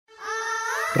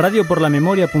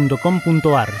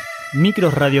radioporlamemoria.com.ar.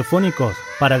 Micros radiofónicos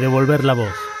para devolver la voz.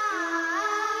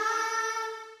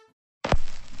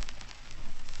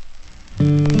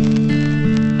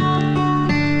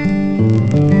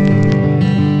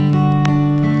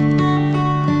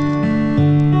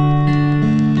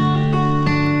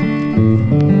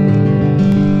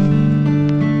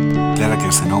 Clara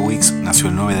Kierszenowicz nació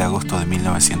el 9 de agosto de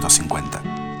 1950.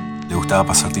 Le gustaba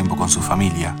pasar tiempo con su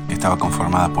familia, que estaba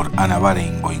conformada por Ana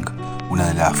Barenboim, una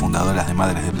de las fundadoras de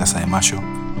Madres de Plaza de Mayo,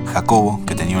 Jacobo,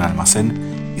 que tenía un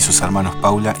almacén, y sus hermanos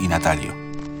Paula y Natalio.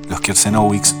 Los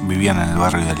Kierszenowicz vivían en el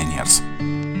barrio de Liniers.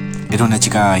 Era una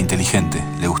chica inteligente,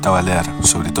 le gustaba leer,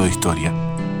 sobre todo historia.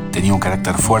 Tenía un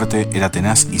carácter fuerte, era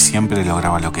tenaz y siempre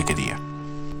lograba lo que quería.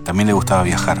 También le gustaba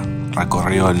viajar,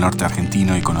 recorrió el norte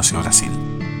argentino y conoció Brasil.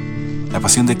 La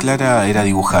pasión de Clara era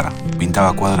dibujar,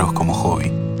 pintaba cuadros como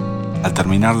hobby. Al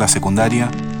terminar la secundaria,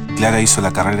 Clara hizo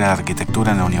la carrera de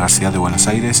arquitectura en la Universidad de Buenos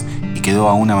Aires y quedó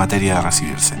a una materia de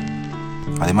recibirse.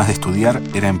 Además de estudiar,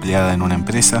 era empleada en una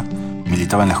empresa,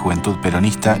 militaba en la Juventud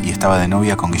Peronista y estaba de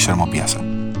novia con Guillermo Piazza.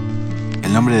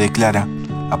 El nombre de Clara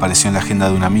apareció en la agenda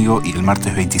de un amigo y el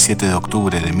martes 27 de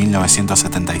octubre de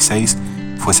 1976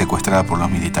 fue secuestrada por los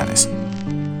militares.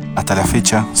 Hasta la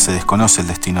fecha se desconoce el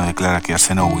destino de Clara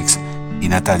Kierszenowicz y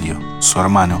Natalio, su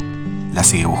hermano, la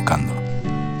sigue buscando.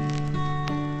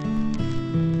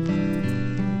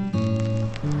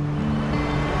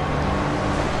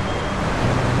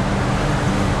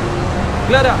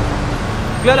 Clara,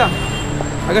 Clara,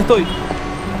 acá estoy.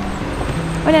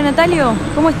 Hola Natalio,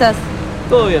 ¿cómo estás?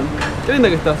 Todo bien, qué linda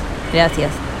que estás.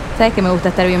 Gracias. Sabes que me gusta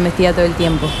estar bien vestida todo el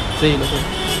tiempo. Sí, lo sé.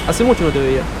 Hace mucho no te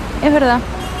veía. Es verdad.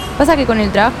 Pasa que con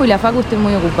el trabajo y la facu estoy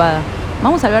muy ocupada.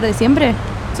 ¿Vamos a hablar de siempre?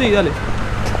 Sí, dale.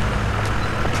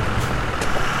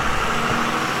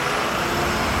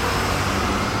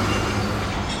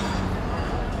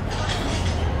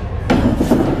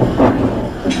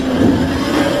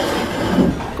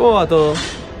 ¿Cómo va todo?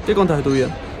 ¿Qué contás de tu vida?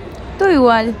 Todo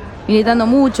igual, militando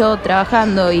mucho,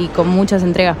 trabajando y con muchas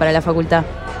entregas para la facultad.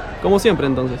 Como siempre,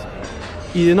 entonces.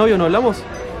 ¿Y de novio no hablamos?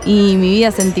 ¿Y mi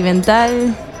vida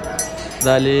sentimental?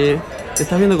 Dale. ¿Te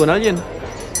estás viendo con alguien?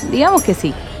 Digamos que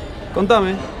sí.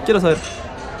 Contame, quiero saber.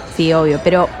 Sí, obvio,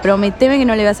 pero prometeme que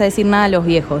no le vas a decir nada a los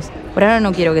viejos. Por ahora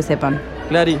no quiero que sepan.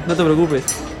 Clary, no te preocupes.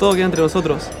 Todo queda entre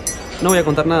nosotros. No voy a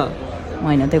contar nada.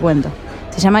 Bueno, te cuento.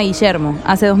 Se llama Guillermo.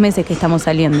 Hace 2 meses que estamos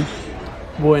saliendo.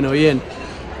 Bueno, bien.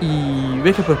 ¿Y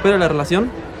ves que prospera la relación?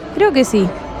 Creo que sí.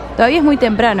 Todavía es muy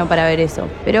temprano para ver eso,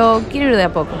 pero quiero ir de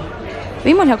a poco.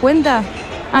 ¿Vimos la cuenta?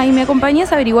 Ah, y me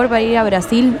acompañás a averiguar para ir a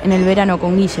Brasil en el verano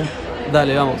con Guille.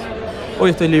 Dale, vamos.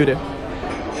 Hoy estoy libre.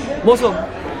 Mozo,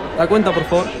 la cuenta, por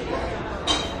favor.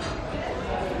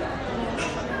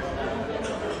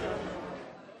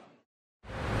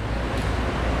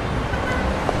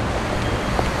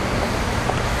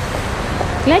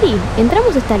 Clary,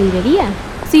 ¿entramos a esta librería?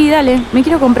 Sí, dale, me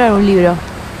quiero comprar un libro.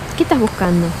 ¿Qué estás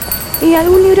buscando?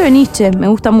 Algún libro de Nietzsche, me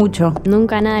gusta mucho.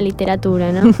 Nunca nada de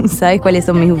literatura, ¿no? ¿Sabes cuáles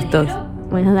son mis gustos?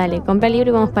 Bueno, dale, compra el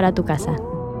libro y vamos para tu casa.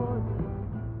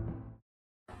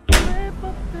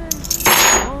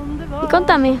 Y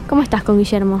contame, ¿cómo estás con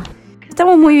Guillermo?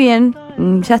 Estamos muy bien,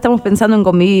 ya estamos pensando en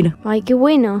convivir. Ay, qué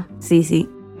bueno. Sí.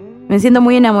 Me siento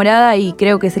muy enamorada y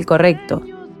creo que es el correcto.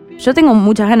 Yo tengo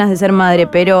muchas ganas de ser madre,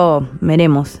 pero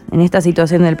veremos. En esta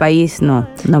situación del país, no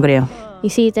creo. Y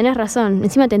sí, tenés razón.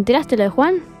 Encima, ¿te enteraste lo de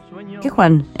Juan? ¿Qué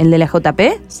Juan? ¿El de la JP?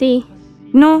 Sí.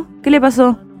 No, ¿qué le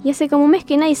pasó? Y hace como un mes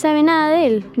que nadie sabe nada de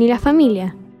él, ni la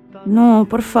familia. No,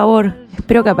 por favor,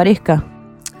 espero que aparezca.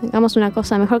 Hagamos una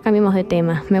cosa, mejor cambiemos de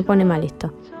tema. Me pone mal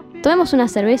esto. Tomemos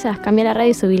unas cervezas, cambié la radio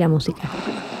y subí la música.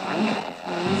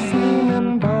 Sin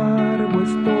embargo,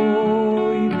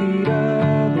 estoy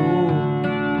tirado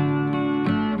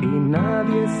y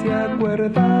nadie se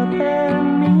acuerda de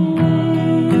mí.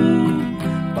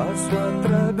 Paso a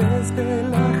través de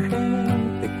la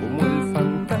gente como el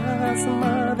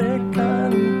fantasma de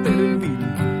Canterville.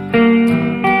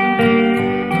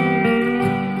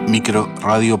 Micro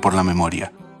Radio por la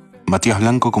Memoria. Matías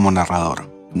Blanco como narrador,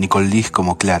 Nicole Liz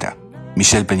como Clara,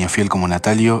 Michelle Peñafiel como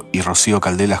Natalio y Rocío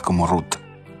Caldelas como Ruth.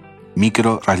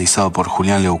 Micro realizado por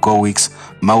Julián Lewkowicz,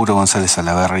 Mauro González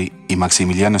Salaberry y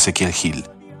Maximiliano Ezequiel Gil.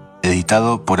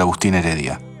 Editado por Agustín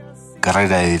Heredia.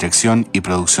 Carrera de Dirección y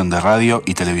Producción de Radio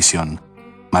y Televisión.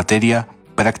 Materia,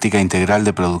 Práctica Integral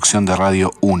de Producción de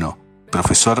Radio 1.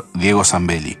 Profesor Diego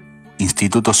Zambelli.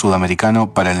 Instituto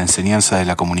Sudamericano para la Enseñanza de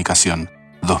la Comunicación.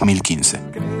 2015.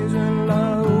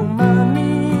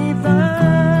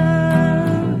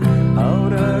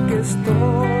 Ahora que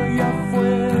estoy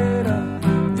afuera,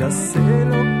 ya sé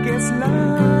lo que es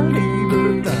la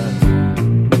libertad.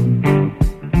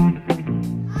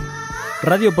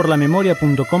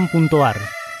 radioporlamemoria.com.ar.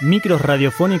 Micros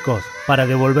radiofónicos para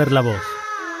devolver la voz.